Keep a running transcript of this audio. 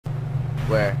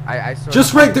Where? I saw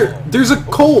Just right there. There's a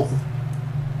Colt.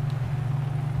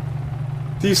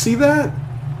 Do you see that?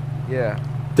 Yeah.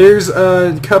 There's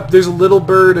a cup. There's a little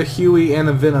bird, a Huey, and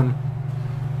a Venom.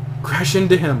 Crash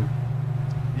into him.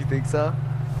 You think so?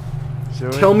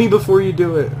 Should Tell me before you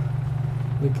do it.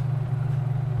 Like.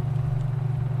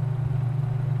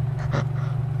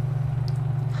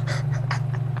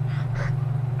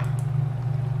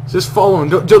 Just follow him.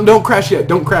 Don't crash yet.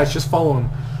 Don't crash. Just follow him.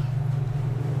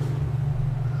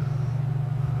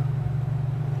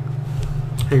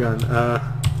 Hang on.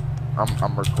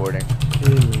 I'm recording.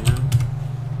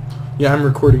 Yeah, I'm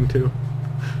recording too.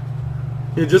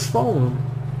 Yeah, just follow him.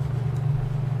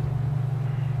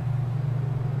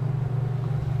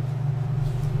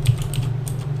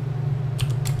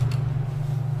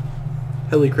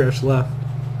 Heli crash left.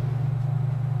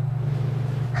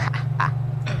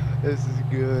 This is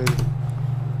good.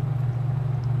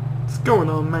 What's going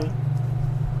on, mate?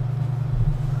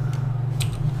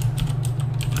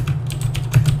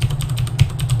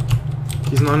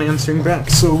 He's not answering back.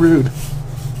 So rude.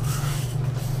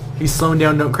 He's slowing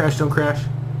down. Don't crash. Don't crash.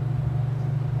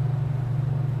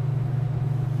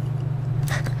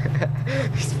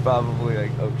 He's probably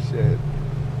like, oh shit.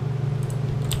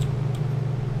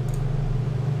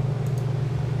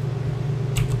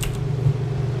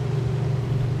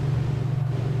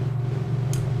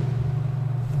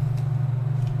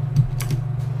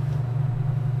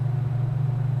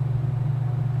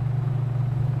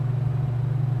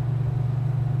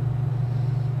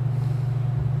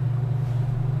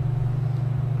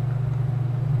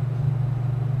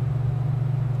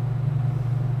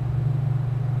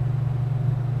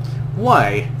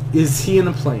 Why is he in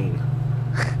a plane?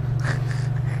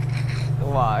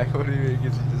 Why? What do you mean?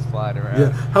 Is he just flying around?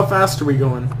 Yeah. How fast are we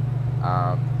going?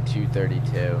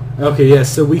 232. Okay, yeah.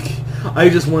 So I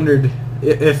just wondered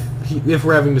if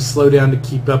we're having to slow down to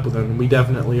keep up with him. And we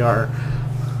definitely are.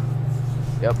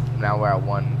 Yep. Now we're at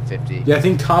 150. Yeah, I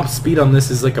think top speed on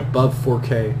this is like above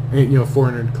 4K. You know,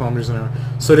 400 kilometers an hour.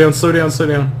 Slow down. Slow down. Slow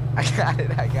down. I got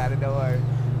it. I got it. Don't worry.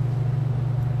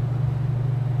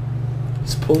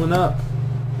 He's pulling up.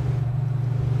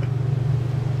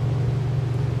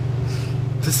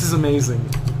 This is amazing.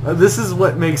 This is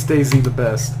what makes DayZ the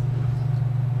best.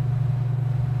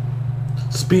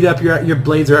 Speed up. Your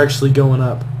blades are actually going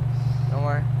up. Don't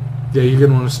worry. Yeah, you're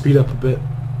gonna want to speed up a bit.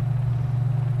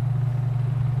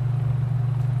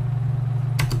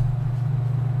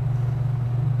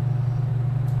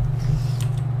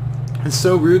 It's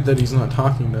so rude that he's not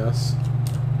talking to us.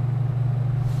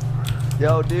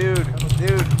 Yo, dude,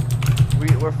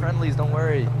 we're friendlies. Don't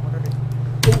worry.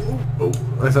 Oh,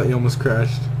 I thought you almost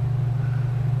crashed.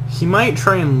 He might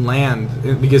try and land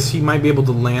because he might be able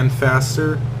to land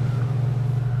faster.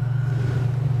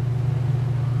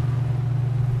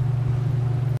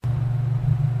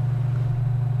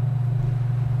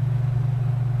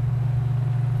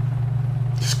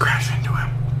 Just crash into him.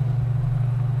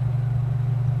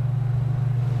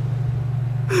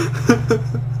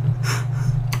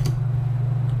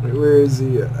 Wait, where is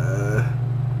he?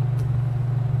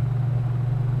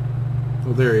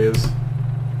 Oh, there he is.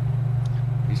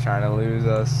 He's trying to lose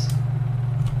us.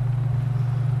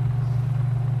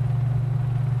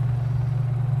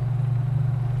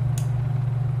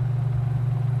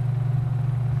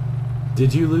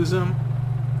 Did you lose him?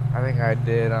 I think I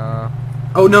did.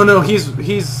 Oh no,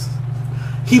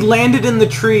 he landed in the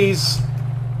trees.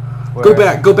 Where? Go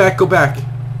back, go back, go back.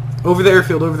 Over the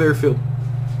airfield, over the airfield.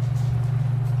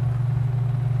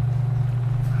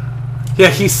 Yeah,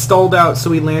 he stalled out,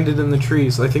 so he landed in the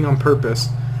trees, I think on purpose.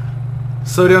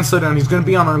 Slow down, slow down. He's going to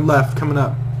be on our left, coming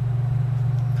up.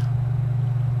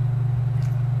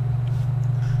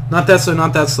 Not that slow,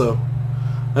 not that slow.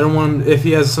 I don't want him, if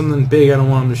he has something big, I don't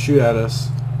want him to shoot at us.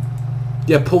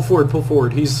 Yeah, pull forward, pull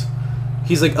forward. He's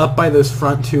like up by those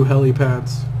front two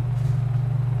helipads.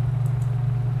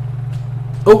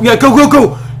 Oh, yeah, go, go,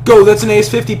 go! Go, that's an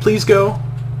AS-50, please go.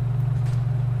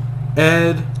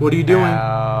 Ed, what are you doing?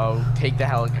 Take the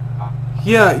helicopter.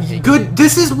 Yeah, good.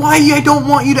 This is why I don't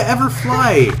want you to ever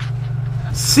fly.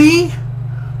 See?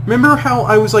 Remember how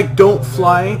I was like, don't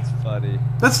fly? That's funny.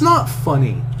 That's not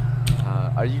funny.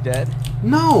 Are you dead?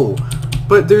 No.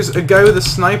 But there's a guy with a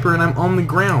sniper and I'm on the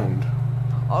ground.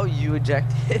 Oh, you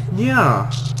ejected?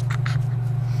 Yeah.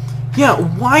 Yeah,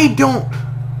 why don't...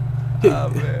 Oh,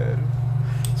 man.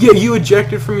 Yeah, you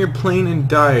ejected from your plane and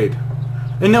died.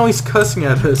 And now he's cussing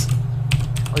at us.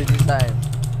 What is he saying?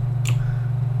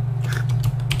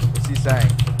 What's he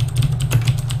saying?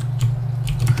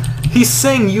 He's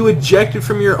saying you ejected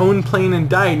from your own plane and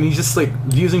died, and he's just like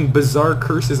using bizarre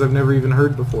curses I've never even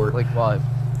heard before. Like what?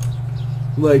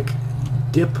 Like,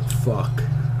 Dip fuck.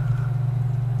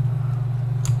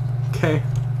 Okay.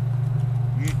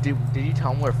 Did you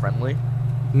tell him we're friendly?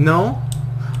 No?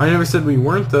 I never said we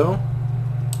weren't, though.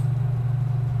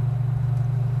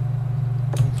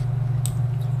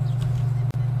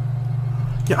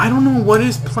 Yeah, I don't know what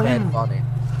his plan. It's funny.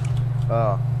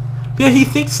 Yeah, he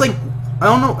thinks like, I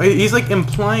don't know, he's like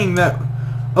implying that,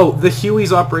 oh, the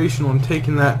Huey's operational, I'm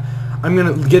taking that. I'm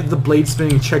gonna get the blade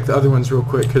spinning and check the other ones real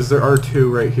quick, because there are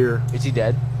two right here. Is he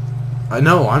dead?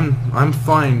 No, I'm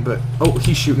fine, but, oh,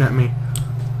 he's shooting at me.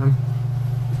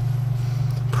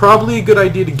 Probably a good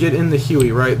idea to get in the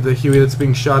Huey, right? The Huey that's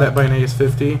being shot at by an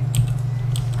AS-50.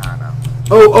 I don't know.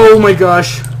 Oh my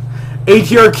gosh.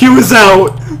 ATRQ is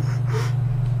out!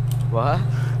 What?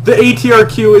 The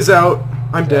ATRQ is out.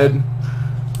 I'm dead.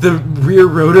 The rear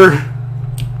rotor.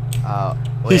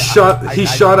 He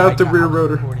shot out the rear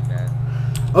rotor.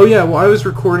 Oh yeah, well I was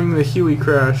recording the Huey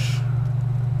crash.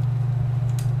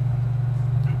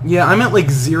 Yeah, I'm at like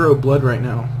 0 blood right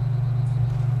now.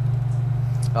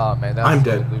 Oh man, I'm that's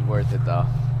dead. totally worth it though.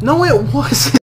 No, it wasn't.